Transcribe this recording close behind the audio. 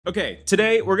Okay,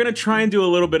 today we're gonna try and do a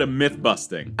little bit of myth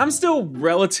busting. I'm still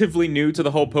relatively new to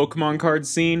the whole Pokemon card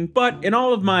scene, but in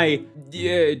all of my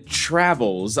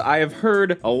travels, I have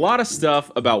heard a lot of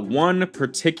stuff about one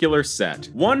particular set.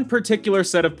 One particular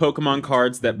set of Pokemon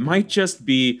cards that might just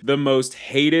be the most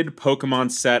hated Pokemon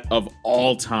set of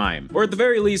all time. Or at the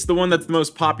very least, the one that's the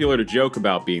most popular to joke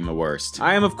about being the worst.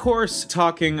 I am, of course,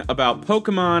 talking about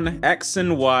Pokemon X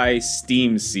and Y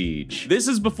Steam Siege. This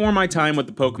is before my time with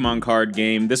the Pokemon card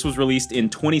game. This was released in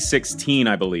 2016,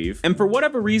 I believe. And for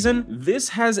whatever reason, this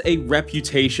has a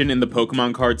reputation in the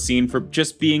Pokemon card scene for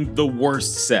just being the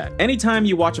worst set. Anytime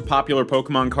you watch a popular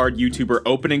Pokemon card YouTuber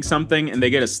opening something and they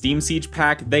get a Steam Siege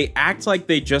pack, they act like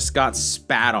they just got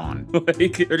spat on.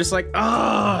 Like, they're just like,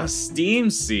 ah, Steam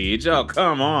Siege, oh,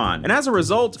 come on. And as a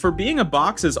result, for being a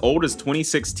box as old as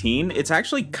 2016, it's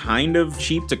actually kind of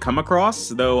cheap to come across,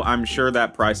 though I'm sure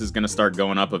that price is gonna start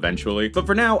going up eventually. But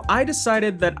for now, I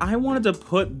decided that I wanted to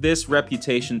put this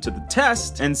reputation to the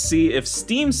test and see if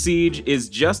Steam Siege is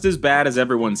just as bad as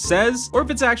everyone says, or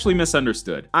if it's actually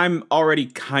misunderstood. I'm already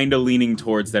kinda leaning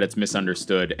towards that it's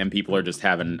misunderstood and people are just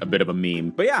having a bit of a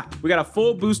meme. But yeah, we got a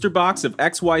full booster box of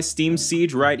XY Steam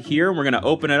Siege right here, and we're gonna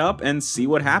open it up and see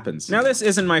what happens. Now, this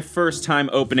isn't my first time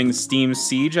opening Steam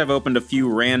Siege. I've opened a few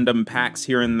random packs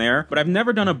here and there, but I've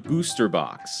never done a booster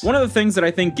box. One of the things that I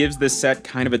think gives this set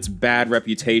kind of its bad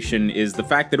reputation is the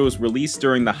fact that it was released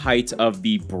during the height of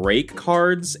the break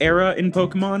cards era in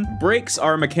Pokemon. Breaks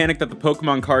are a mechanic that the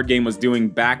Pokemon card game was doing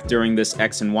back during this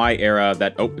X and Y era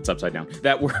that, oh, it's upside down,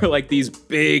 that were like these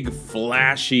big,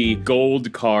 flashy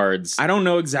gold cards. I don't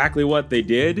know exactly what they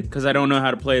did, because I don't know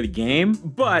how to play the game,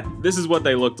 but this is what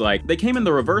they looked like. They came in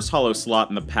the reverse holo slot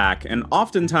in the pack, and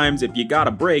oftentimes if you got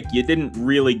a break, you didn't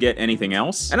really get anything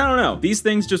else. And I don't know, these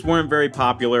things just weren't very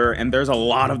popular, and there's a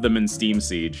lot of them in Steam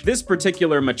Siege. This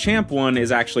particular Machamp one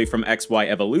is actually from XY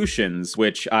Evolutions,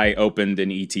 which I opened an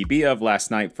ETB of last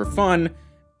night for fun,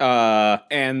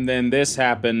 and then this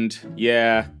happened.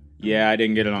 Yeah, I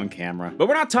didn't get it on camera. But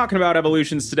we're not talking about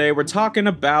evolutions today, we're talking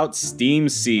about Steam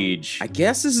Siege. I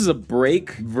guess this is a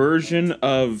break version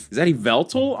of, is that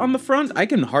Yveltal on the front? I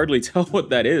can hardly tell what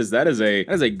that is. That is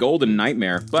a golden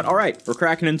nightmare. But all right, we're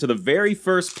cracking into the very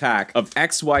first pack of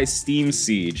XY Steam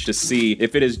Siege to see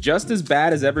if it is just as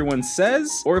bad as everyone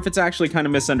says, or if it's actually kind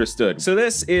of misunderstood. So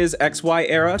this is XY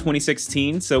era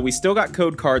 2016, so we still got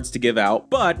code cards to give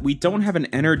out, but we don't have an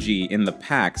energy in the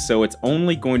pack, so it's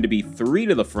only going to be 3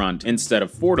 to the front instead of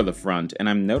 4 to the front, and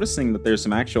I'm noticing that there's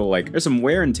some actual, like, there's some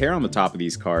wear and tear on the top of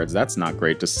these cards. That's not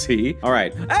great to see. All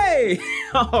right, hey!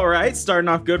 All right, starting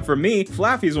off good for me.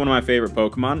 Foafy is one of my favorite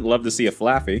Pokemon. Love to see a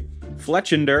Foafy.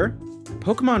 Fletchinder.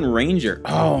 Pokemon Ranger.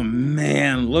 Oh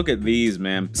man, look at these,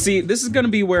 man. See, this is gonna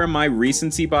be where my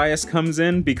recency bias comes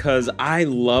in, because I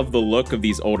love the look of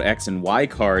these old X and Y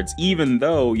cards, even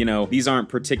though, you know, these aren't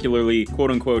particularly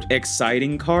quote-unquote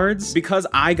exciting cards. Because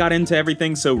I got into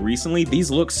everything so recently, these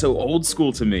look so old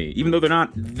school to me, even though they're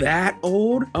not that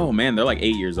old. Oh man, they're like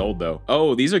 8 years old though.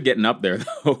 Oh, these are getting up there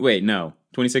though. Wait, no.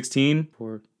 2016?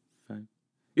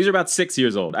 These are about 6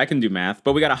 years old. I can do math.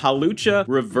 But we got a Hawlucha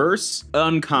reverse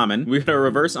uncommon. We got a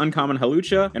reverse uncommon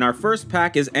Hawlucha, and our first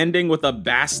pack is ending with a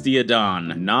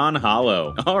Bastiodon,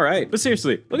 non-holo. All right, but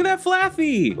seriously, look at that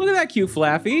Foafy. Look at that cute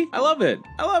Foafy. I love it.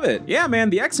 I love it. Yeah, man,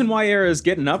 the X and Y era is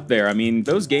getting up there. I mean,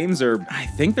 those games are, I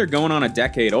think they're going on a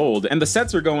decade old, and the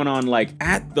sets are going on, like,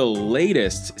 at the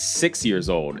latest 6 years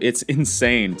old. It's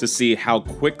insane to see how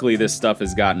quickly this stuff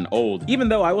has gotten old. Even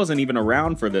though I wasn't even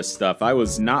around for this stuff, I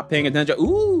was not paying attention.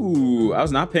 Ooh, I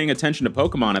was not paying attention to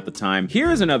Pokemon at the time.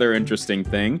 Here's another interesting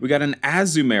thing. We got an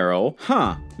Azumarill.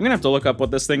 Huh, I'm gonna have to look up what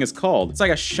this thing is called. It's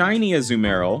like a shiny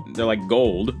Azumarill. They're like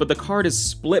gold, but the card is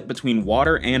split between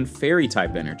water and fairy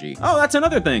type energy. Oh, that's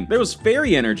another thing. There was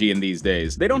fairy energy in these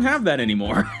days. They don't have that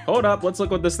anymore. Hold up, let's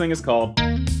look what this thing is called.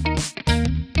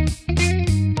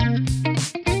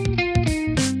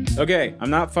 Okay, I'm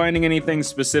not finding anything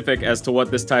specific as to what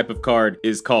this type of card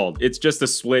is called. It's just a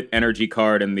split energy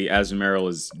card and the Azumarill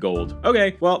is gold.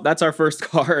 Okay, well, that's our first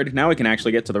card. Now we can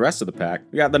actually get to the rest of the pack.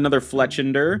 We got another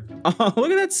Fletchinder. Oh, look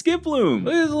at that Skiploom.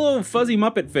 Look at his little fuzzy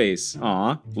Muppet face.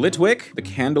 Aw. Litwick, the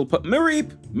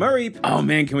Mareep. Oh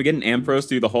man, can we get an Ampharos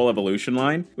through the whole evolution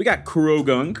line? We got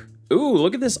Krogunk. Ooh,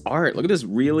 look at this art. Look at this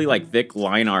really like thick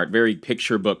line art, very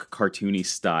picture book cartoony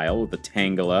style with a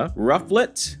Tangela,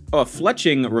 Rufflet, oh, a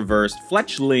Fletchling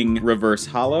reverse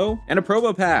holo, and a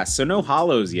Probopass, so no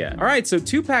holos yet. All right, so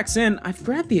 2 packs in, I've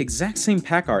grabbed the exact same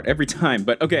pack art every time,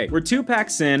 but okay, we're 2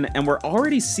 packs in and we're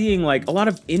already seeing like a lot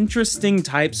of interesting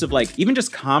types of like, even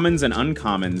just commons and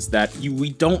uncommons that we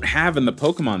don't have in the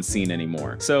Pokemon scene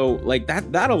anymore. So like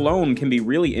that alone can be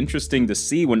really interesting to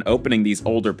see when opening these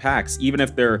older packs, even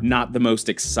if they're not the most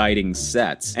exciting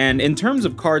sets. And in terms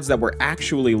of cards that we're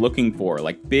actually looking for,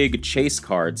 like big chase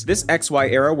cards, this XY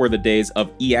era were the days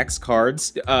of EX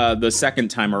cards the second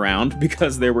time around,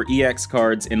 because there were EX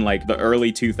cards in like the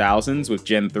early 2000s with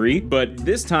Gen 3, but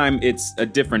this time it's a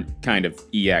different kind of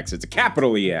EX. It's a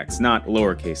capital EX, not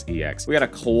lowercase EX. We got a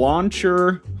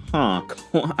Clauncher, I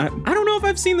don't know if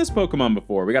I've seen this Pokemon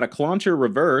before. We got a Clauncher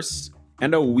reverse,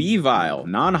 and a Weavile,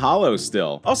 non-holo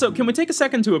still. Also, can we take a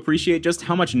second to appreciate just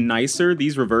how much nicer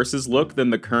these reverses look than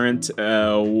the current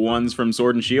ones from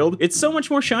Sword and Shield? It's so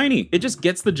much more shiny. It just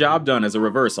gets the job done as a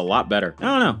reverse a lot better. I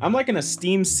don't know. I'm like in a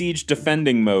Steam Siege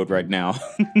defending mode right now.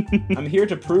 I'm here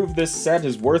to prove this set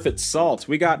is worth its salt.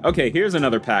 We got, okay, here's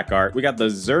another pack art. We got the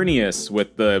Xerneas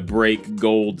with the break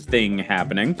gold thing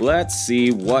happening. Let's see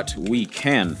what we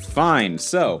can find.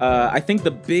 So, I think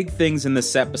the big things in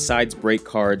this set besides break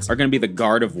cards are gonna be the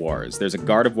Gardevoirs. There's a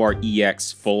Gardevoir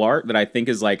EX full art that I think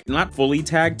is like, not fully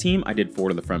tag team. I did 4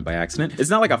 to the front by accident. It's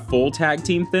not like a full tag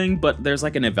team thing, but there's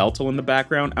like an Yveltal in the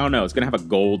background. I don't know, it's gonna have a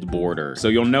gold border, so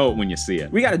you'll know it when you see it.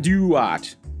 We got a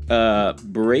Duat,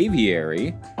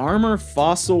 Braviary, Armor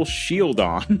Fossil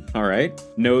Shieldon, all right,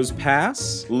 Nose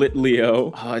Pass,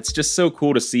 Litleo. Oh, it's just so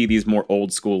cool to see these more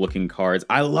old school looking cards.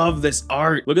 I love this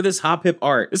art. Look at this Hoppip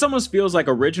art. This almost feels like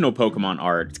original Pokemon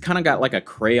art. It's kind of got like a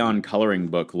crayon coloring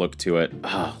book look to it.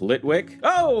 Litwick.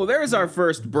 Oh, there's our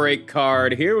first break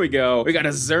card. Here we go. We got a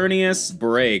Xerneas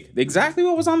break. Exactly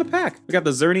what was on the pack. We got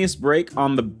the Xerneas break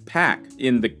on the pack,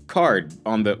 in the card,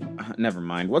 on the, never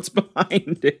mind, what's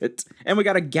behind it? And we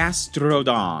got a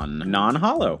Gastrodon,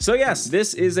 non-holo. So yes,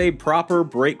 this is a proper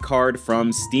break card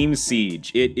from Steam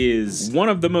Siege. It is one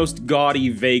of the most gaudy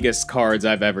Vegas cards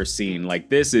I've ever seen. Like,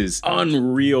 this is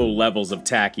unreal levels of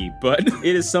tacky, but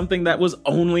it is something that was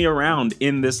only around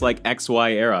in this like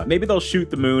XY era. Maybe they'll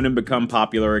shoot the moon and become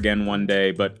popular again one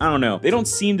day, but I don't know. They don't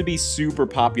seem to be super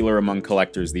popular among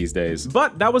collectors these days.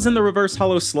 But that was in the reverse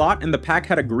holo slot, and the pack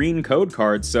had a green code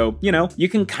card, so, you know, you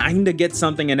can kind of get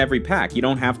something in every pack. You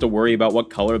don't have to worry about what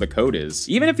color the code is.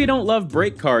 Even if you don't love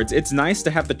break cards, it's nice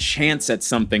to have the chance at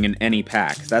something in any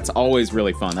pack. That's always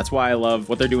really fun. That's why I love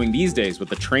what they're doing these days with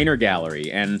the trainer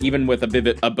gallery, and even with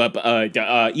Vivid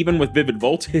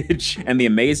Voltage and the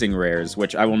amazing rares,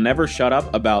 which I will never shut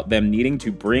up about them needing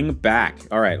to bring back.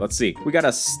 All right, let's see. We got a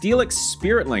Steelix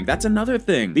Spirit Link. That's another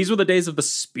thing. These were the days of the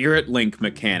Spirit Link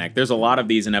mechanic. There's a lot of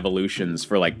these in evolutions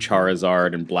for like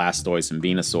Charizard and Blastoise and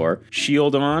Venusaur.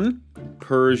 Shieldon,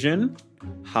 Persian,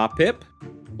 Hoppip,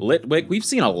 Litwick. We've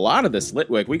seen a lot of this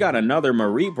Litwick. We got another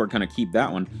Mareep. We're gonna keep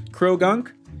that one.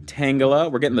 Krogunk,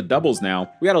 Tangela. We're getting the doubles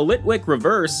now. We got a Litwick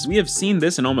reverse. We have seen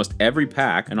this in almost every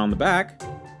pack. And on the back,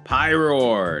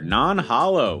 Pyroar,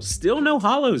 non-holo. Still no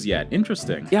holos yet.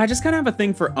 Interesting. Yeah, I just kind of have a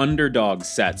thing for underdog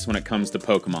sets when it comes to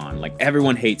Pokemon. Like,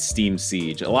 everyone hates Steam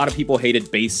Siege. A lot of people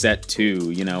hated base set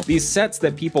 2, you know? These sets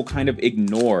that people kind of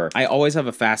ignore, I always have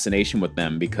a fascination with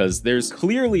them because there's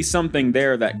clearly something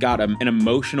there that got an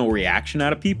emotional reaction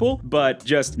out of people, but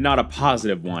just not a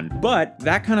positive one. But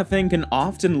that kind of thing can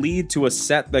often lead to a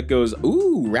set that goes,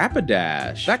 ooh,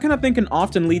 Rapidash. That kind of thing can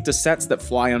often lead to sets that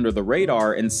fly under the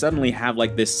radar and suddenly have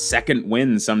like this second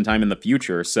win sometime in the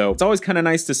future. So it's always kind of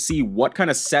nice to see what kind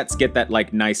of sets get that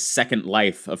like nice second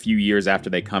life a few years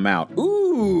after they come out.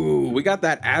 Ooh, we got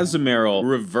that Azumarill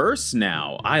reverse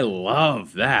now. I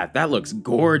love that. That looks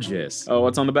gorgeous. Oh,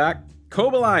 what's on the back?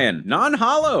 Cobalion,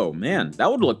 non-holo. Man, that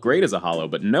would look great as a holo,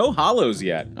 but no holos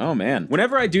yet. Oh man.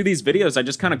 Whenever I do these videos, I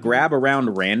just kind of grab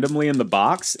around randomly in the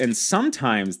box, and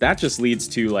sometimes that just leads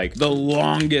to like the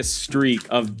longest streak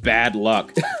of bad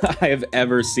luck I have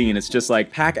ever seen. It's just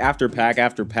like pack after pack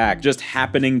after pack, just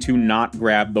happening to not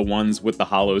grab the ones with the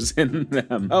holos in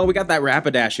them. Oh, we got that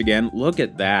Rapidash again. Look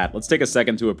at that. Let's take a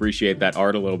second to appreciate that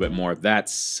art a little bit more.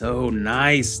 That's so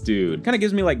nice, dude. Kind of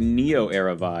gives me like Neo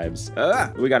era vibes.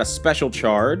 We got a special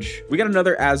charge. We got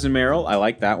another Azumarill. I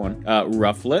like that one.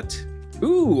 Rufflet.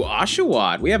 Ooh,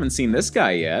 Oshawott. We haven't seen this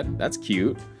guy yet. That's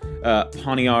cute.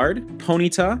 Poniard,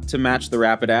 Ponyta to match the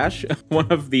Rapidash.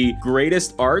 One of the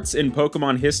greatest arts in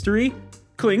Pokemon history.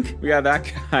 Clink, we got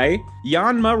that guy.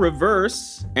 Yanma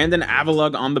reverse, and an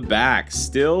Avalugg on the back.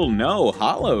 Still no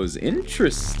holos,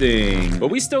 interesting. But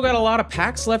we still got a lot of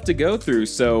packs left to go through,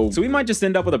 so we might just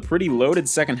end up with a pretty loaded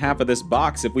second half of this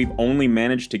box if we've only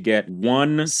managed to get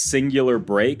one singular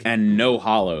break and no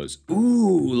holos.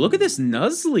 Ooh, look at this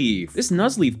Nuzleaf. This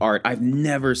Nuzleaf art I've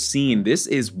never seen. This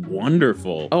is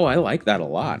wonderful. Oh, I like that a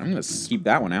lot. I'm gonna keep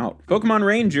that one out. Pokemon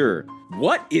Ranger.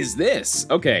 What is this?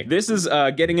 Okay, this is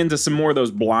getting into some more of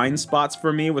those blind spots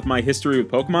for me with my history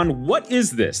with Pokemon. What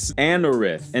is this?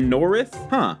 Anorith. Anorith?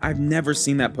 Huh, I've never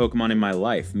seen that Pokemon in my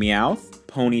life. Meowth?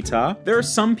 Ponyta. There are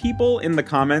some people in the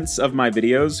comments of my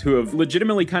videos who have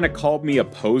legitimately kind of called me a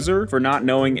poser for not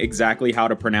knowing exactly how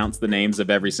to pronounce the names of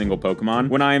every single Pokemon,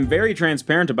 when I am very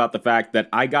transparent about the fact that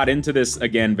I got into this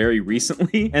again very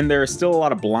recently, and there are still a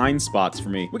lot of blind spots for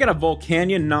me. We got a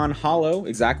Volcanion non-holo,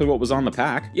 exactly what was on the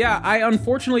pack. Yeah, I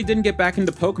unfortunately didn't get back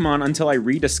into Pokemon until I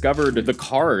rediscovered the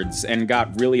cards and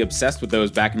got really obsessed with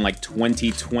those back in like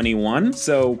 2021.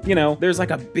 So, you know, there's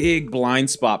like a big blind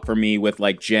spot for me with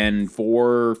like Gen 4,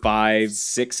 5,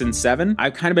 6, and 7.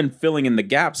 I've kind of been filling in the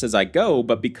gaps as I go,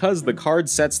 but because the card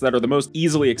sets that are the most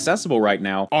easily accessible right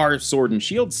now are Sword and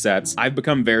Shield sets, I've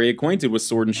become very acquainted with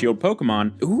Sword and Shield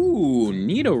Pokemon. Ooh,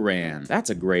 Nidoran.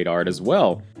 That's a great art as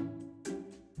well.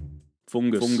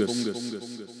 Fungus.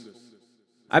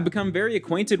 I've become very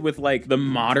acquainted with like the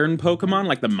modern Pokemon,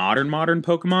 like the modern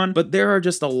Pokemon, but there are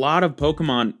just a lot of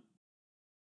Pokemon.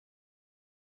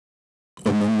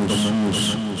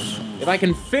 If I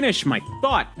can finish my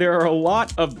thought, there are a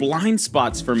lot of blind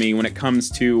spots for me when it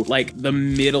comes to like the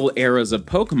middle eras of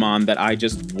Pokemon that I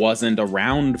just wasn't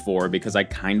around for because I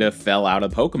kind of fell out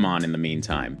of Pokemon in the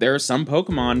meantime. There are some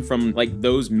Pokemon from like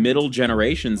those middle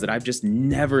generations that I've just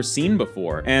never seen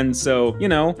before. And so, you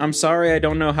know, I'm sorry I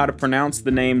don't know how to pronounce the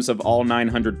names of all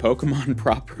 900 Pokemon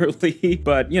properly,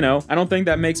 but you know, I don't think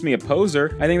that makes me a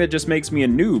poser. I think that just makes me a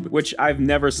noob, which I've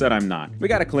never said I'm not. We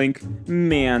got a Clink,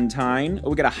 Mantine,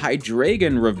 we got a Hydreigon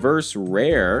reverse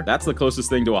rare. That's the closest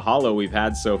thing to a holo we've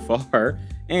had so far.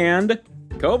 And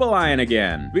Cobalion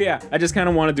again. But yeah, I just kind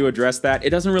of wanted to address that. It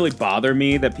doesn't really bother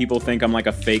me that people think I'm like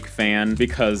a fake fan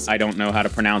because I don't know how to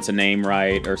pronounce a name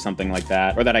right or something like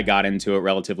that, or that I got into it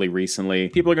relatively recently.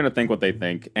 People are gonna think what they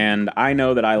think, and I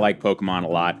know that I like Pokemon a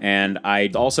lot, and I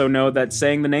also know that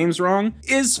saying the names wrong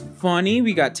is funny.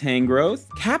 We got Tangrowth,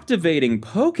 Captivating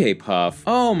Pokepuff.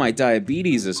 Oh, my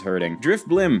diabetes is hurting.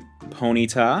 Drifblim,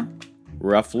 Ponyta,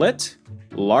 Rufflet,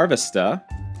 Larvesta,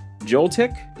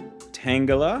 Joltik,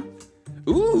 Tangela.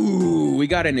 Ooh, we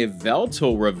got an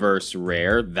Yveltal reverse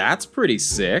rare. That's pretty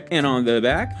sick. And on the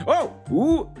back, oh,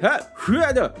 ooh, ha,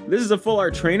 this is a full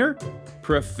art trainer.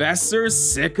 Professor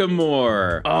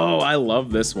Sycamore. Oh, I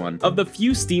love this one. Of the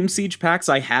few Steam Siege packs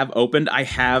I have opened, I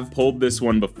have pulled this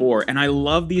one before, and I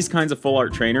love these kinds of full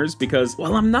art trainers because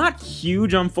while I'm not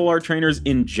huge on full art trainers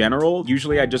in general,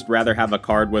 usually I just rather have a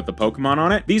card with a Pokemon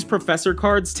on it, these Professor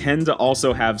cards tend to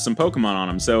also have some Pokemon on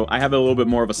them, so I have a little bit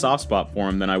more of a soft spot for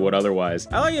them than I would otherwise.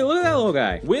 I like it, look at that little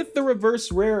guy. With the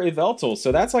reverse rare Yveltal,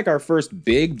 so that's like our first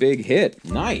big hit.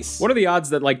 Nice. What are the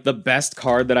odds that like the best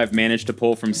card that I've managed to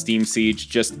pull from Steam Siege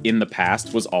just in the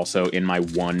past was also in my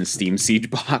one Steam Siege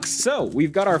box? So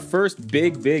we've got our first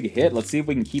big hit. Let's see if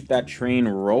we can keep that train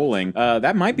rolling.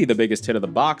 That might be the biggest hit of the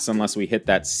box unless we hit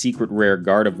that secret rare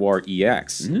Gardevoir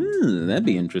EX. That'd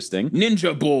be interesting.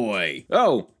 Ninja Boy.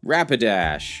 Oh,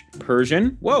 Rapidash.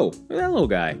 Persian. Whoa, look at that little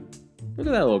guy. Look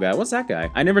at that little guy. What's that guy?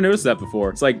 I never noticed that before.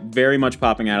 It's like very much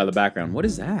popping out of the background. What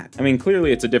is that? I mean,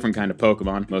 clearly it's a different kind of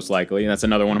Pokemon, most likely. That's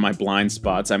another one of my blind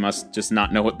spots. I must just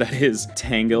not know what that is.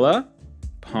 Tangela,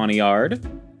 Pawniard,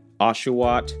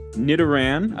 Oshawott,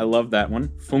 Nidoran. I love that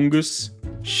one. Fungus,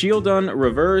 Shieldon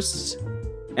reverse,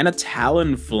 and a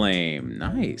Talonflame.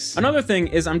 Nice. Another thing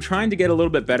is I'm trying to get a little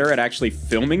bit better at actually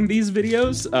filming these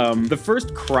videos. The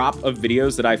first crop of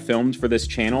videos that I filmed for this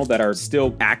channel that are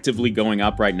still actively going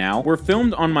up right now were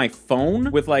filmed on my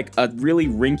phone with like a really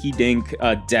rinky-dink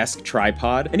desk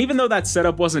tripod. And even though that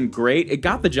setup wasn't great, it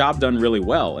got the job done really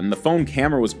well. And the phone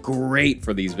camera was great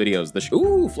for these videos.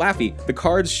 Ooh, Foafy. The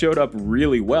cards showed up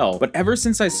really well. But ever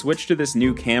since I switched to this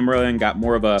new camera and got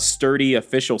more of a sturdy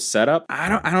official setup, I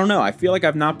don't know. I feel like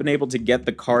I've not been able to get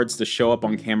the cards to show up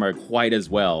on camera quite as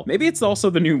well. Maybe it's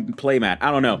also the new playmat, I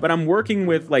don't know, but I'm working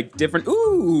with like different,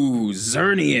 ooh,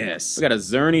 Xerneas. We got a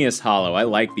Xerneas holo. I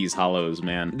like these holos,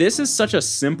 man. This is such a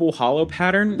simple holo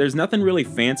pattern. There's nothing really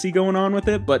fancy going on with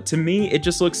it, but to me, it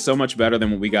just looks so much better than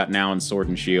what we got now in Sword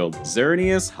and Shield.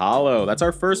 Xerneas holo. That's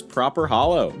our first proper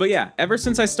holo. But yeah, ever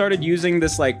since I started using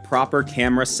this like proper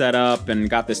camera setup and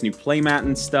got this new playmat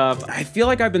and stuff, I feel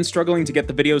like I've been struggling to get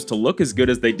the videos to look as good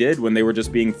as they did when they were just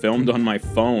being filmed on my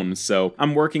phone, so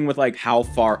I'm working with like how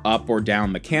far up or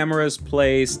down the camera is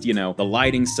placed, you know, the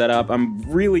lighting setup. I'm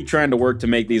really trying to work to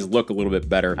make these look a little bit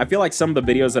better. I feel like some of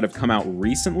the videos that have come out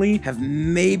recently have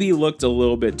maybe looked a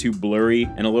little bit too blurry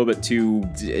and a little bit too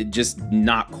just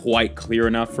not quite clear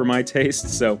enough for my taste,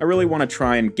 so I really want to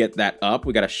try and get that up.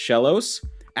 We got a Shellos,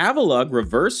 Avalugg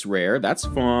reverse rare, that's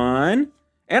fun.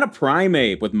 And a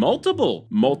Primeape with multiple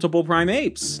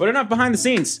Primeapes. But enough behind the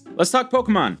scenes. Let's talk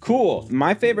Pokemon. Cool.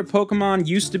 My favorite Pokemon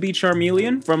used to be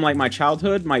Charmeleon from like my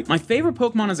childhood. My favorite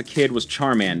Pokemon as a kid was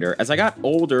Charmander. As I got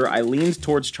older, I leaned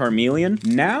towards Charmeleon.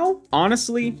 Now,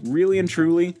 honestly, really and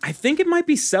truly, I think it might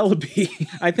be Celebi.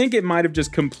 I think it might have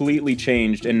just completely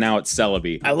changed and now it's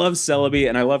Celebi. I love Celebi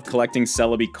and I love collecting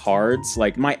Celebi cards.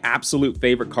 Like my absolute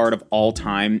favorite card of all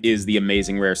time is the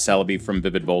amazing rare Celebi from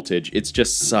Vivid Voltage. It's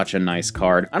just such a nice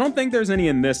card. I don't think there's any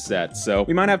in this set, so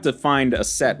we might have to find a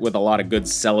set with a lot of good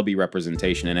Celebi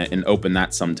representation in it and open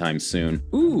that sometime soon.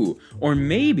 Ooh, or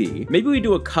maybe we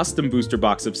do a custom booster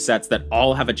box of sets that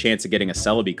all have a chance of getting a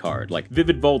Celebi card, like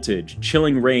Vivid Voltage,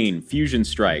 Chilling Reign, Fusion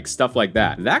Strike, stuff like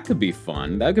that. That could be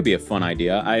fun. That could be a fun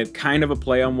idea. I have kind of a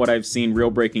play on what I've seen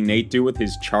Real Breaking Nate do with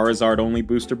his Charizard only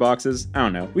booster boxes. I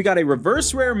don't know. We got a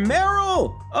reverse rare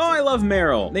Meryl! Oh, I love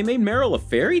Meryl. They made Meryl a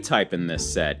fairy type in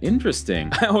this set. Interesting.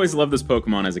 I always love this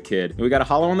Pokemon as a kid. We got a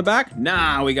holo on the back?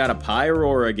 Nah, we got a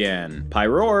Pyroar again.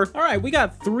 Pyroar. All right, we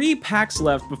got 3 packs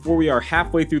left before we are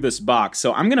halfway through this box,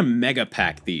 so I'm gonna mega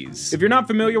pack these. If you're not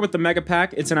familiar with the mega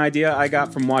pack, it's an idea I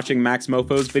got from watching Max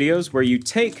Mofo's videos where you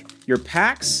take your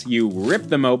packs, you rip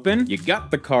them open, you gut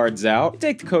the cards out, you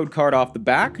take the code card off the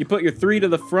back, you put your 3 to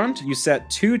the front, you set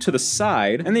 2 to the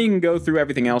side, and then you can go through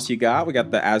everything else you got. We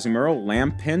got the Azumarill,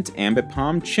 Lampent,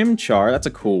 Ambipom, Chimchar, that's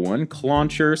a cool one,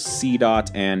 Clauncher, Seedot,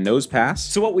 and Nosepass.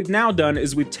 So what we've now done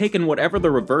is we've taken whatever the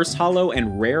reverse holo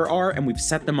and rare are and we've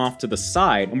set them off to the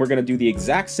side, and we're gonna do the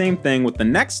exact same thing with the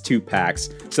next 2 packs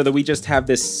so that we just have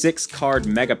this 6-card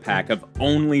mega pack of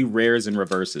only rares and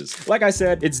reverses. Like I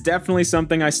said, it's definitely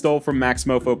something I stole from Max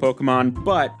Mofo Pokemon,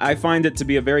 but I find it to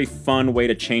be a very fun way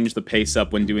to change the pace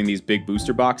up when doing these big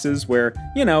booster boxes where,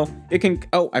 you know, it can,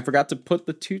 oh, I forgot to put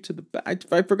the 2 to the back.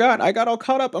 I forgot, I got all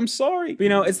caught up, I'm sorry. But, you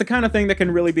know, it's the kind of thing that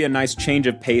can really be a nice change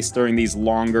of pace during these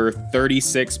longer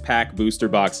 36-pack booster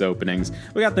box openings.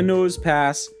 We got the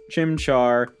Nosepass,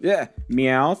 Chimchar,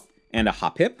 Meowth, and a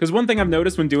Hoppip. Because one thing I've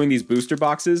noticed when doing these booster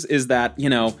boxes is that, you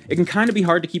know, it can kind of be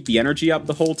hard to keep the energy up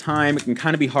the whole time. It can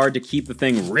kind of be hard to keep the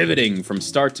thing riveting from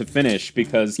start to finish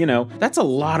because, you know, that's a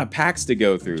lot of packs to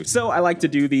go through. So I like to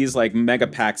do these like mega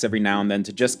packs every now and then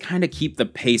to just kind of keep the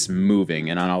pace moving.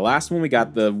 And on our last one, we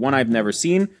got the one I've never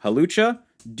seen, Hawlucha,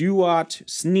 Duat,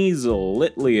 Sneasel,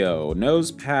 Litleo,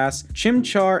 Nosepass,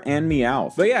 Chimchar, and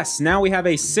Meowth. But yes, now we have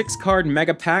a 6-card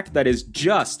mega pack that is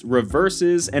just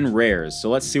reverses and rares.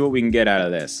 So let's see what we can get out of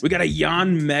this. We got a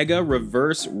Yanmega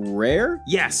reverse rare?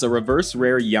 Yes, a reverse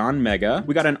rare Yanmega.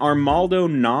 We got an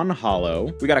Armaldo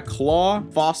non-holo. We got a Claw,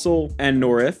 Fossil, and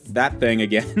Norith, that thing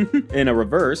again, in a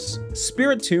reverse.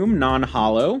 Spiritomb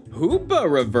non-holo.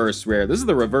 Hoopa reverse rare. This is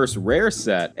the reverse rare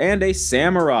set. And a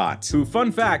Samurott, who,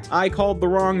 fun fact, I called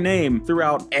the wrong name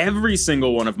throughout every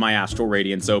single one of my Astral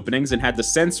Radiance openings and had to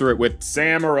censor it with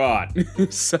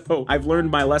Samurott. So I've learned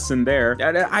my lesson there.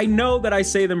 I know that I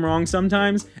say them wrong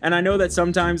sometimes, and I know that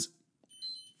sometimes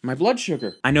my blood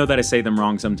sugar. I know that I say them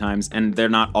wrong sometimes, and they're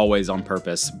not always on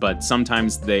purpose, but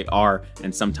sometimes they are,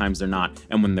 and sometimes they're not.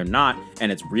 And when they're not,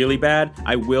 and it's really bad,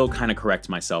 I will kind of correct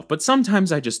myself, but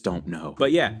sometimes I just don't know.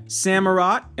 But yeah,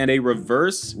 Samurott and a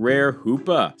reverse rare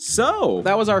Hoopa. So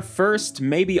that was our first,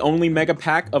 maybe only mega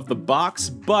pack of the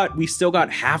box, but we still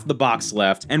got half the box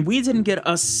left, and we didn't get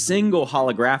a single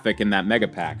holographic in that mega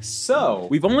pack. So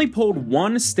we've only pulled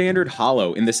 1 standard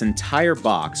holo in this entire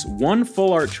box, 1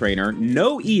 full art trainer,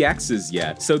 no EXs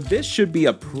yet, so this should be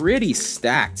a pretty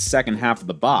stacked second half of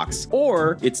the box.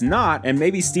 Or it's not, and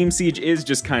maybe Steam Siege is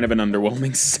just kind of an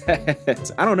underwhelming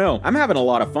set. I don't know. I'm having a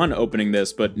lot of fun opening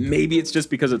this, but maybe it's just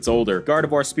because it's older.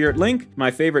 Gardevoir Spirit Link, my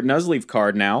favorite Nuzleaf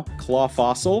card now, Claw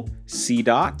Fossil,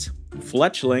 Seedot,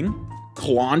 Fletchling,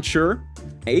 Clauncher,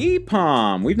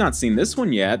 Apom. We've not seen this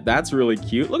one yet. That's really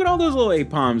cute. Look at all those little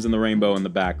Apoms in the rainbow in the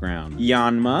background.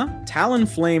 Yanma,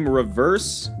 Talonflame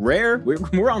reverse rare.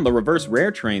 We're on the reverse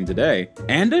rare train today.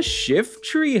 And a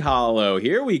Shiftry holo.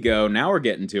 Here we go. Now we're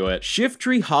getting to it.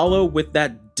 Shiftry holo with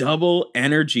that double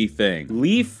energy thing.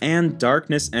 Leaf and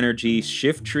Darkness energy,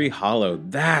 Shiftry holo.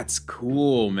 That's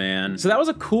cool, man. So that was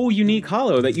a cool, unique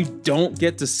holo that you don't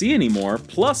get to see anymore,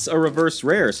 plus a reverse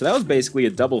rare. So that was basically a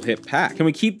double hit pack. Can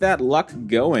we keep that luck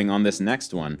going on this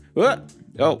next one?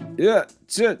 Oh, yeah,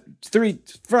 3,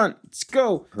 front, let's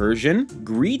go. Persian,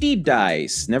 greedy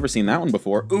dice. Never seen that one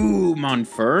before. Ooh,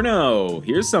 Monferno.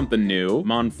 Here's something new.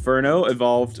 Monferno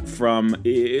evolved from,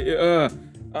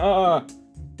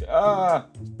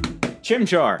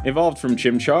 Chimchar. Evolved from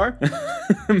Chimchar.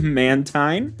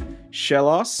 Mantine,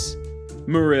 Shellos,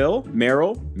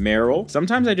 Meryl.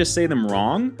 Sometimes I just say them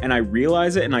wrong, and I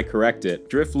realize it and I correct it.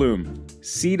 Drifloon,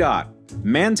 Seedot,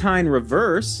 Mantine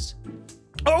reverse.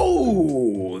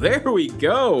 Oh, there we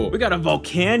go. We got a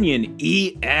Volcanion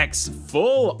EX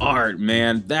full art,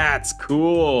 man. That's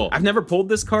cool. I've never pulled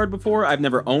this card before. I've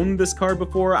never owned this card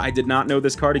before. I did not know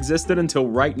this card existed until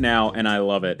right now, and I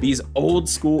love it. These old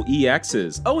school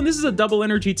EXs. Oh, and this is a double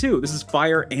energy too. This is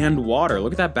fire and water.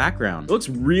 Look at that background. It looks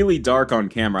really dark on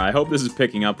camera. I hope this is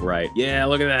picking up right. Yeah,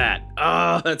 look at that.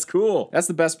 Oh, that's cool. That's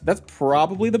the best. That's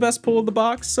probably the best pull of the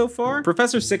box so far.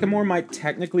 Professor Sycamore might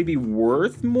technically be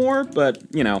worth more, but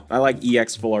you know, I like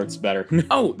EX full arts better.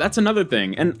 Oh, that's another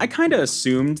thing. And I kind of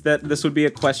assumed that this would be a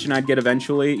question I'd get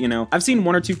eventually, you know. I've seen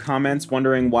 1 or 2 comments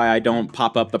wondering why I don't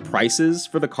pop up the prices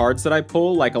for the cards that I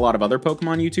pull like a lot of other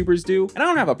Pokemon YouTubers do. And I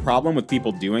don't have a problem with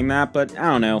people doing that, but I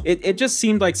don't know. It just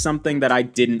seemed like something that I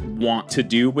didn't want to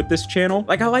do with this channel.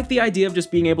 Like, I like the idea of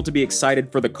just being able to be excited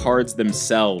for the cards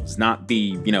themselves, not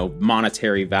the, you know,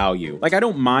 monetary value. Like, I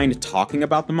don't mind talking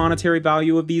about the monetary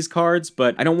value of these cards,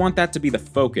 but I don't want that to be the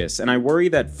focus. And I worry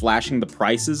that flashing the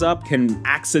prices up can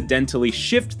accidentally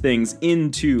shift things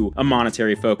into a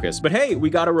monetary focus. But hey, we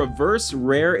got a reverse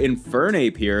rare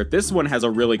Infernape here. This one has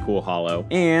a really cool holo.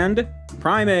 And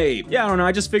Primeape. Yeah, I don't know,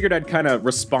 I just figured I'd kind of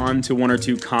respond to 1 or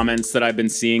 2 comments that I've been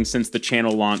seeing since the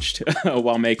channel launched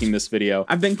while making this video.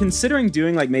 I've been considering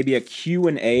doing like maybe a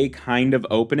Q&A kind of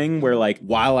opening where like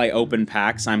while I open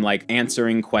packs, I'm like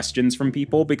answering questions from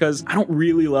people, because I don't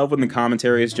really love when the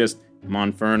commentary is just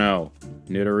Monferno,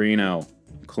 Nidorino,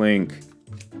 Clink,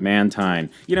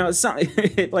 Mantine. You know,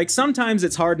 like sometimes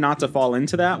it's hard not to fall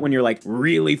into that when you're like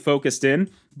really focused in.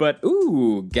 But,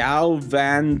 ooh,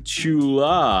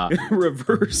 Galvantula,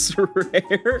 reverse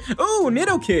rare. Ooh,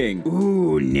 Nidoking.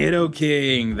 Ooh,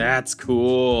 Nidoking, that's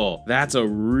cool. That's a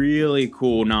really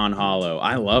cool non-holo.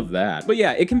 I love that. But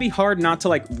yeah, it can be hard not to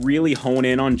like really hone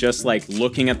in on just like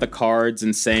looking at the cards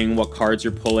and saying what cards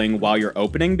you're pulling while you're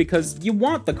opening, because you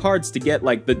want the cards to get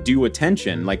like the due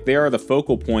attention. Like, they are the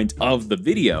focal point of the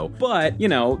video. But, you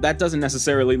know, that doesn't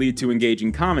necessarily lead to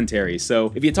engaging commentary.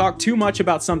 So if you talk too much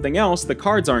about something else, the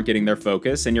cards aren't getting their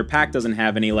focus and your pack doesn't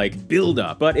have any like build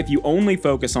up. But if you only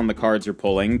focus on the cards you're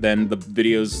pulling, then the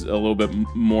video's a little bit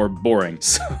more boring.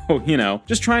 So, you know,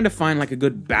 just trying to find like a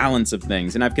good balance of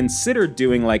things. And I've considered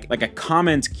doing like a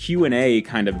comment Q&A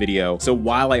kind of video. So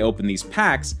while I open these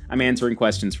packs, I'm answering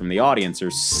questions from the audience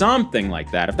or something like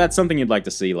that. If that's something you'd like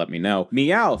to see, let me know.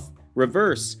 Meowth,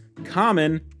 reverse,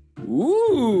 common,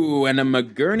 ooh, and a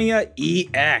Magernia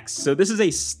EX. So this is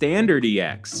a standard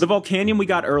EX. The Volcanion we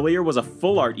got earlier was a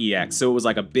full art EX, so it was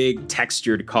like a big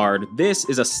textured card. This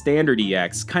is a standard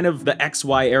EX, kind of the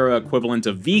XY era equivalent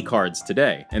of V cards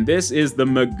today. And this is the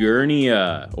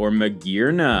Magernia, or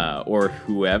Magearna, or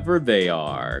whoever they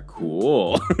are.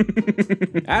 Cool.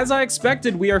 As I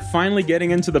expected, we are finally getting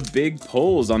into the big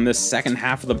pulls on this second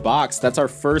half of the box. That's our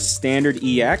first standard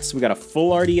EX. We got a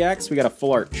full art EX, we got a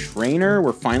full art trainer.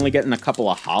 We're finally getting a couple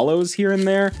of holos here and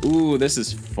there. Ooh, this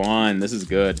is fun. This is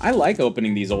good. I like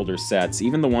opening these older sets,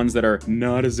 even the ones that are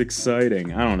not as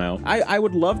exciting. I don't know. I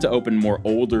would love to open more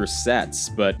older sets,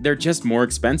 but they're just more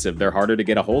expensive. They're harder to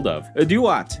get a hold of. A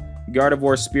Duat,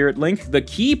 Gardevoir Spirit Link, the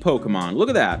key Pokemon. Look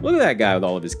at that. Look at that guy with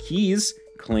all of his keys.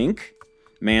 Clink,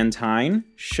 Mantine,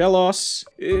 Shellos,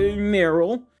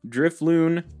 Meryl,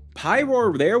 Drifloon,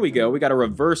 Pyroar, there we go. We got a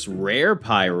reverse rare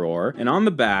Pyroar. And on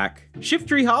the back,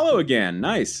 Shiftry Holo again.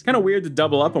 Nice. Kind of weird to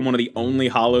double up on one of the only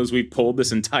holos we've pulled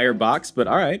this entire box, but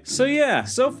all right. So yeah,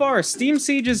 so far, Steam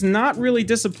Siege is not really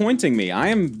disappointing me. I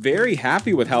am very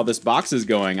happy with how this box is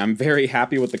going. I'm very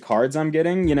happy with the cards I'm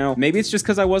getting. You know, maybe it's just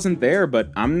because I wasn't there,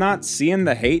 but I'm not seeing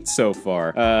the hate so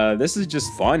far. This is just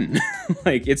fun.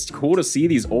 Like, it's cool to see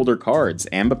these older cards.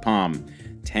 Ambipom,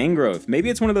 Tangrowth. Maybe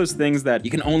it's one of those things that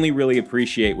you can only really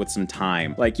appreciate with some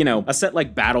time. Like, you know, a set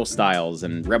like Battle Styles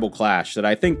and Rebel Clash that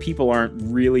I think people aren't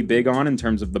really big on in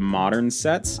terms of the modern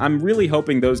sets. I'm really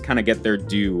hoping those kind of get their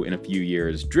due in a few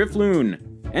years. Drifloon,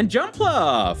 And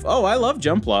Jumpluff! Oh, I love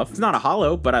Jumpluff. It's not a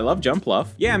holo, but I love Jumpluff.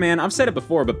 Yeah, man, I've said it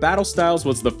before, but Battle Styles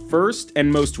was the first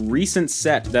and most recent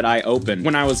set that I opened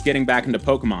when I was getting back into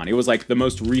Pokemon. It was like the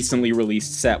most recently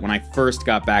released set when I first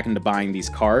got back into buying these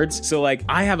cards. So like,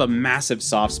 I have a massive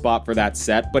soft spot for that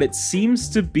set, but it seems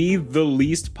to be the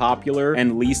least popular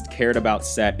and least cared about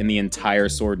set in the entire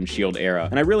Sword and Shield era.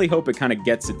 And I really hope it kind of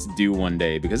gets its due one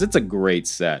day because it's a great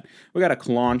set. We got a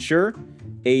Clauncher,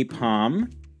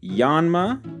 Apom,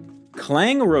 Yanma,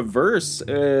 Clang Reverse,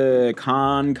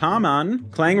 Clang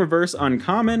Reverse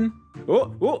Uncommon.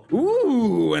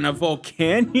 Ooh, and a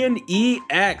Volcanion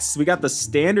EX. We got the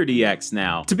standard EX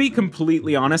now. To be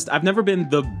completely honest, I've never been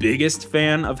the biggest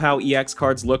fan of how EX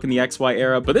cards look in the XY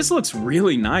era, but this looks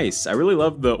really nice. I really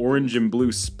love the orange and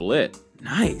blue split.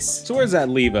 Nice. So where does that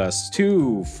leave us?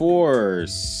 2, 4,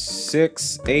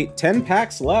 6, 8, 10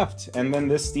 packs left, and then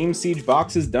this Steam Siege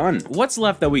box is done. What's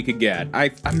left that we could get?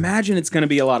 I imagine it's gonna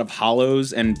be a lot of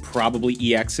holos and probably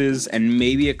EXs and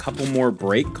maybe a couple more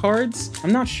break cards.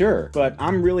 I'm not sure, but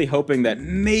I'm really hoping that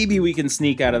maybe we can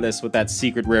sneak out of this with that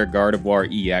secret rare Gardevoir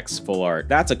EX full art.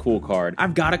 That's a cool card.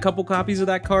 I've got a couple copies of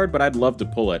that card, but I'd love to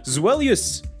pull it.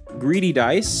 Zwellius, Greedy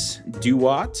Dice,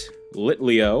 Duat,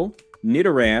 Litleo,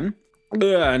 Nidoran,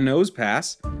 Nose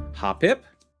Pass, Hoppip,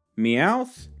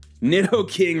 Meowth,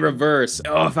 Nidoking Reverse.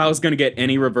 Oh, if I was gonna get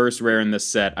any reverse rare in this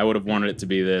set, I would have wanted it to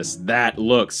be this. That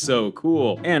looks so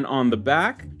cool. And on the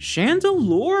back,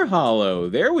 Chandelure Holo.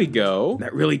 There we go.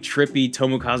 That really trippy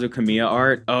Tomokazu Kamiya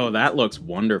art. Oh, that looks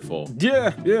wonderful. Yeah.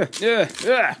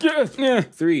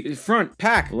 3, front,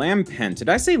 pack, Lampent. Did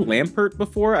I say Lampert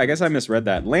before? I guess I misread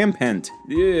that. Lampent.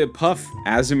 Puff,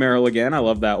 Azumarill again. I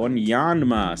love that one.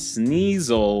 Yanma,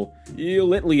 Sneasel,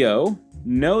 Litleo,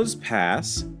 Nose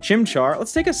Pass, Chimchar.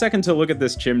 Let's take a second to look at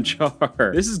this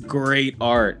Chimchar. This is great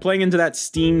art. Playing into that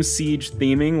Steam Siege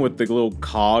theming with the little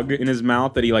cog in his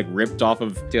mouth that he like ripped off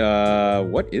of,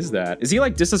 what is that? Is he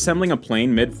like disassembling a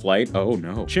plane mid-flight? Oh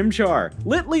no. Chimchar.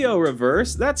 Litleo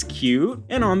Reverse, that's cute.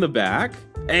 And on the back,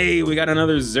 hey, we got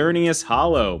another Xerneas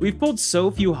holo. We've pulled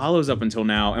so few holos up until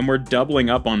now, and we're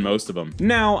doubling up on most of them.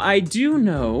 Now, I do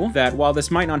know that while this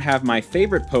might not have my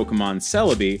favorite Pokemon,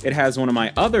 Celebi, it has one of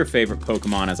my other favorite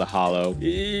Pokemon as a holo,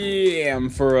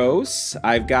 Ampharos.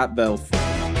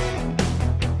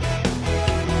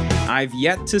 I've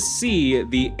yet to see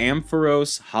the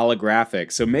Ampharos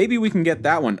holographic, so maybe we can get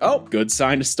that one. Oh, good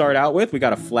sign to start out with. We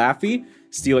got a Flaffy,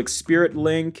 Steelix Spirit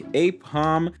Link,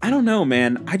 Apom. I don't know,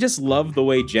 man. I just love the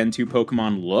way Gen 2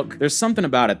 Pokemon look. There's something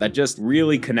about it that just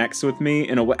really connects with me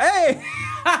in a way. Hey!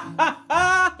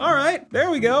 All right,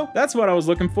 there we go. That's what I was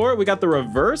looking for. We got the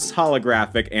reverse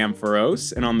holographic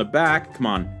Ampharos, and on the back, come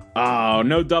on. Oh,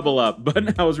 no double up,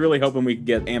 but I was really hoping we could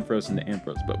get Ampharos into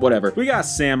Ampharos, but whatever. We got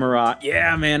Samurott.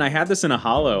 Yeah, man, I had this in a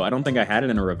holo. I don't think I had it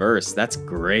in a reverse. That's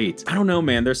great. I don't know,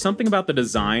 man. There's something about the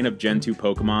design of Gen 2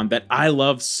 Pokemon that I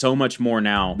love so much more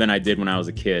now than I did when I was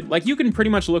a kid. Like, you can pretty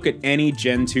much look at any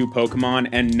Gen 2 Pokemon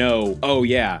and know, oh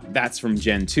yeah, that's from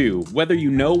Gen 2. Whether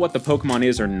you know what the Pokemon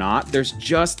is or not, there's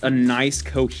just a nice,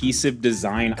 cohesive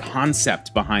design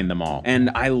concept behind them all. And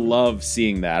I love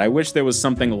seeing that. I wish there was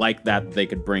something like that they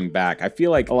could bring back. I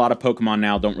feel like a lot of Pokemon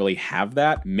now don't really have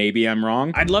that. Maybe I'm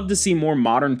wrong. I'd love to see more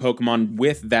modern Pokemon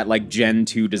with that like Gen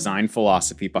 2 design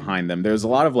philosophy behind them. There's a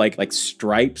lot of like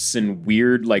stripes and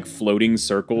weird like floating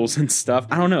circles and stuff.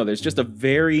 I don't know. There's just a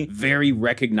very, very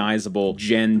recognizable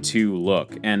Gen 2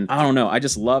 look. And I don't know. I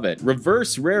just love it.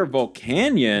 Reverse Rare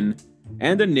Volcanion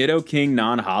and a Nidoking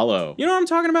non-holo. You know what I'm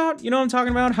talking about? You know what I'm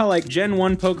talking about? How like Gen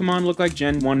 1 Pokemon look like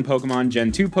Gen 1 Pokemon,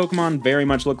 Gen 2 Pokemon very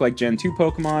much look like Gen 2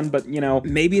 Pokemon, but you know,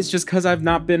 maybe it's just because I've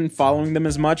not been following them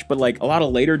as much, but like a lot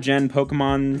of later gen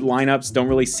Pokemon lineups don't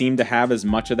really seem to have as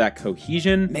much of that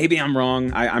cohesion. Maybe I'm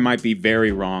wrong. I might be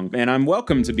very wrong, and I'm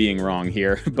welcome to being wrong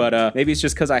here, but maybe it's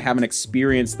just because I haven't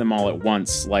experienced them all at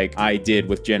once like I did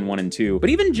with Gen 1 and 2. But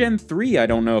even Gen 3, I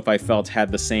don't know if I felt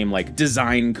had the same like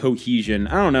design cohesion.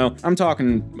 I don't know. I'm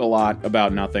talking a lot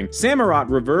about nothing. Samurott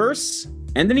Reverse,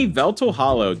 and an Yveltal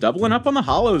holo, doubling up on the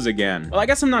holos again. Well, I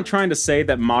guess I'm not trying to say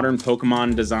that modern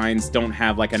Pokemon designs don't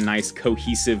have like a nice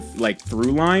cohesive like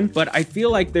through line, but I feel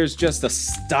like there's just a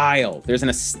style, there's an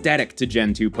aesthetic to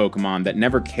Gen 2 Pokemon that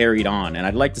never carried on, and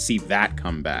I'd like to see that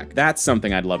come back. That's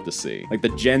something I'd love to see, like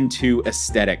the Gen 2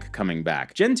 aesthetic coming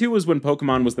back. Gen 2 was when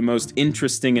Pokemon was the most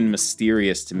interesting and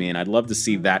mysterious to me, and I'd love to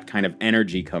see that kind of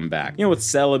energy come back. You know, with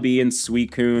Celebi and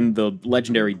Suicune, the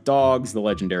legendary dogs, the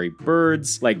legendary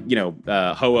birds, like, you know,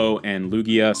 Ho-Oh and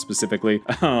Lugia specifically.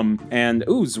 And,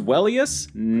 ooh, Zwellius,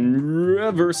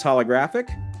 reverse holographic.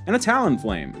 and a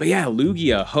Talonflame. But yeah,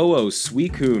 Lugia, Ho-Oh,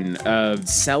 Suicune,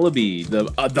 Celebi,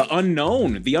 the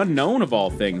unknown of all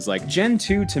things. Like, Gen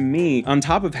 2 to me, on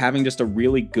top of having just a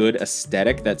really good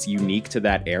aesthetic that's unique to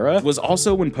that era, was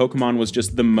also when Pokemon was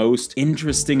just the most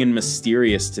interesting and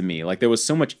mysterious to me. Like, there was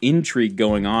so much intrigue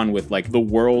going on with like the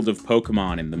world of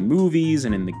Pokemon in the movies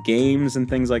and in the games and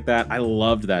things like that. I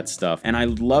loved that stuff, and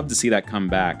I'd love to see that come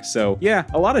back. So yeah,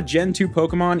 a lot of Gen 2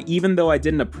 Pokemon, even though I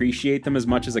didn't appreciate them as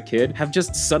much as a kid, have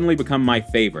just suddenly become my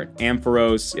favorite.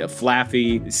 Ampharos,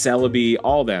 Flaffy, Celebi,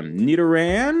 all them.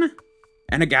 Nidoran,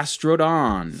 and a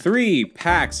Gastrodon. 3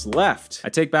 packs left. I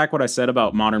take back what I said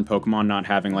about modern Pokemon not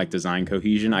having like design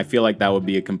cohesion. I feel like that would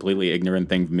be a completely ignorant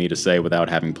thing for me to say without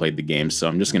having played the game, so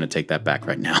I'm just gonna take that back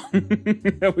right now.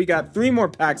 We got 3 more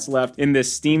packs left in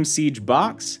this Steam Siege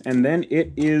box, and then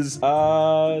it is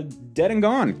dead and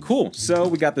gone. Cool, so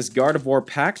we got this Gardevoir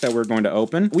pack that we're going to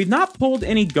open. We've not pulled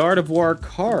any Gardevoir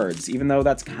cards, even though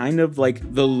that's kind of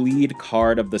like the lead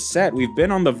card of the set. We've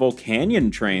been on the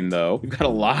Volcanion train though. We've got a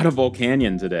lot of Volcanion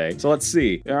today. So let's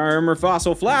see. Armor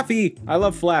Fossil, Flaffy. I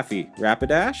love Flaffy.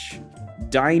 Rapidash,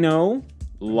 Dino,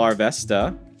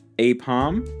 Larvesta,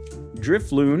 Apom,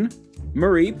 Drifloon,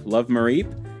 Mareep, love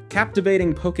Mareep,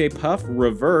 Captivating Pokepuff,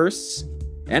 Reverse,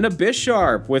 and a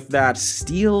Bisharp with that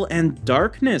Steel and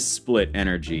Darkness split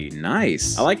energy.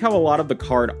 Nice. I like how a lot of the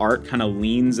card art kind of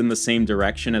leans in the same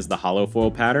direction as the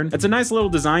holofoil pattern. It's a nice little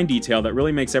design detail that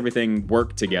really makes everything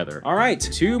work together. All right,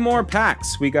 2 more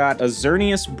packs. We got a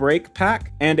Xerneas Break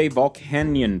pack and a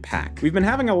Volcanion pack. We've been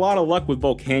having a lot of luck with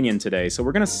Volcanion today, so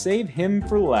we're gonna save him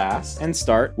for last and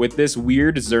start with this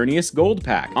weird Xerneas Gold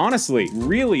pack. Honestly,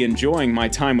 really enjoying my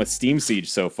time with Steam Siege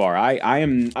so far. I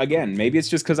am, again, maybe it's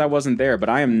just because I wasn't there, but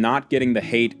I am not getting the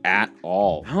hate at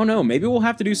all. I don't know, maybe we'll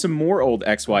have to do some more old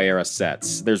XY era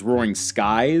sets. There's Roaring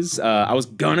Skies. I was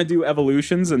gonna do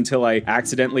Evolutions until I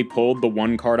accidentally pulled the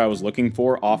one card I was looking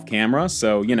for off camera,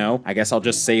 so, you know, I guess I'll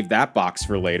just save that box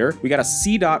for later. We got a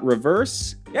C-Dot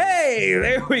Reverse. Hey,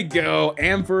 there we go.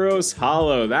 Ampharos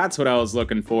Hollow, that's what I was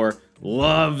looking for.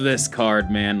 Love this card,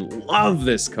 man. Love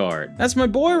this card. That's my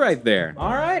boy right there.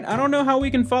 All right, I don't know how we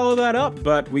can follow that up,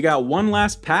 but we got one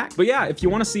last pack. But yeah, if you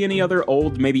want to see any other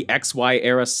old, maybe XY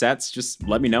era sets, just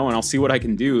let me know and I'll see what I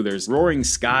can do. There's Roaring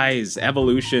Skies,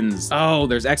 Evolutions. Oh,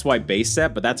 there's XY base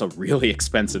set, but that's a really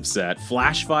expensive set.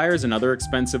 Flash Fire's another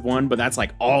expensive one, but that's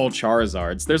like all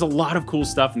Charizards. There's a lot of cool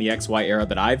stuff in the XY era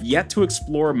that I've yet to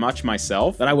explore much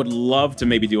myself that I would love to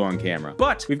maybe do on camera.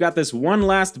 But we've got this one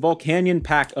last Volcanion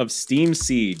pack of Steam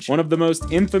Siege, one of the most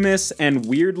infamous and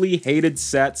weirdly hated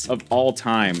sets of all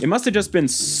time. It must have just been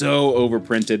so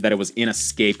overprinted that it was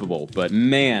inescapable, but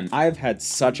man, I've had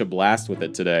such a blast with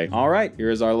it today. All right,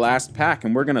 here's our last pack,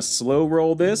 and we're gonna slow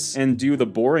roll this and do the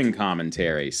boring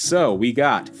commentary. So we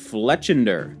got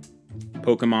Fletchinder,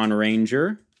 Pokemon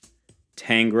Ranger,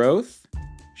 Tangrowth,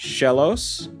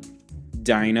 Shellos,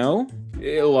 Dino,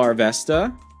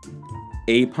 Larvesta,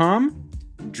 Apom,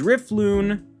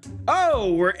 Drifloon.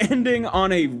 Oh, we're ending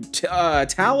on a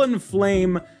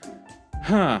Talonflame.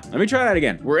 Let me try that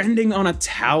again. We're ending on a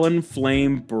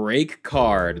Talonflame break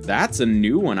card. That's a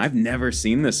new one. I've never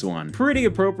seen this one. Pretty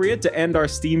appropriate to end our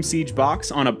Steam Siege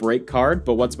box on a break card,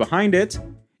 but what's behind it?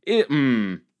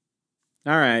 All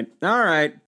right.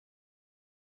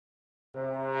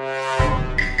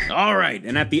 All right,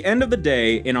 and at the end of the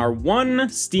day, in our one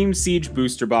Steam Siege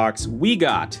booster box, we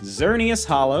got Xerneas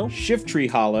Hollow, Shiftry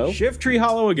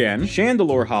Hollow again,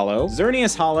 Chandelure Hollow,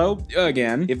 Xerneas Hollow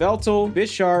again, Yveltal,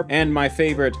 Bisharp, and my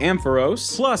favorite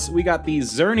Ampharos. Plus, we got the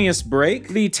Xerneas Break,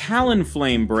 the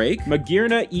Talonflame Break,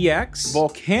 Magearna EX,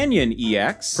 Volcanion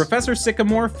EX, Professor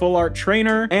Sycamore Full Art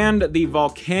Trainer, and the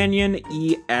Volcanion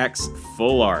EX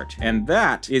Full Art. And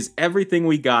that is everything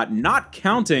we got, not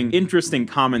counting interesting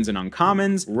commons and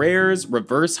uncommons, rares,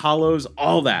 reverse hollows,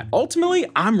 all that. Ultimately,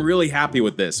 I'm really happy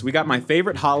with this. We got my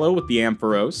favorite hollow with the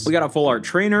Ampharos, we got a full art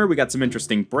trainer, we got some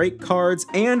interesting break cards,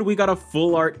 and we got a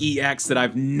full art EX that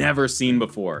I've never seen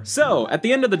before. So, at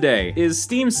the end of the day, is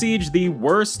Steam Siege the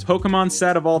worst Pokemon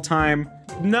set of all time?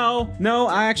 No,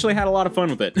 I actually had a lot of fun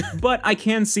with it. But I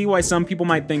can see why some people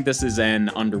might think this is an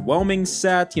underwhelming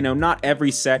set. You know, not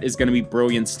every set is gonna be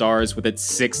Brilliant Stars with its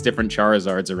 6 different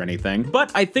Charizards or anything.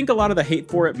 But I think a lot of the hate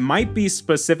for it might be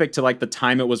specific to like the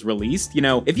time it was released. You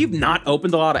know, if you've not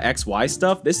opened a lot of XY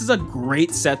stuff, this is a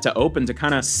great set to open to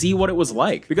kind of see what it was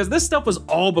like. Because this stuff was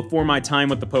all before my time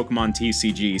with the Pokemon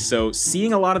TCG, so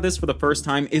seeing a lot of this for the first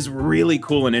time is really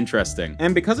cool and interesting.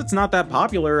 And because it's not that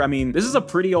popular, I mean, this is a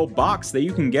pretty old box. They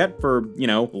you can get for, you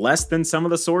know, less than some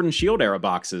of the Sword and Shield era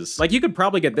boxes. Like, you could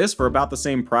probably get this for about the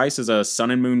same price as a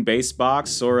Sun and Moon base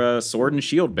box or a Sword and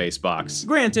Shield base box.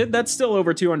 Granted, that's still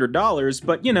over $200,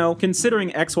 but, you know, considering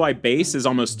XY base is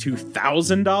almost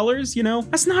 $2,000, you know,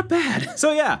 that's not bad.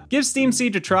 So yeah, give Steam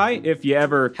Siege a try if you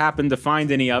ever happen to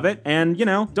find any of it, and, you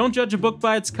know, don't judge a book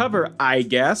by its cover, I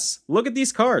guess. Look at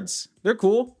these cards. They're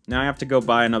cool. Now I have to go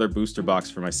buy another booster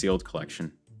box for my sealed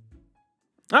collection.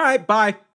 All right, bye.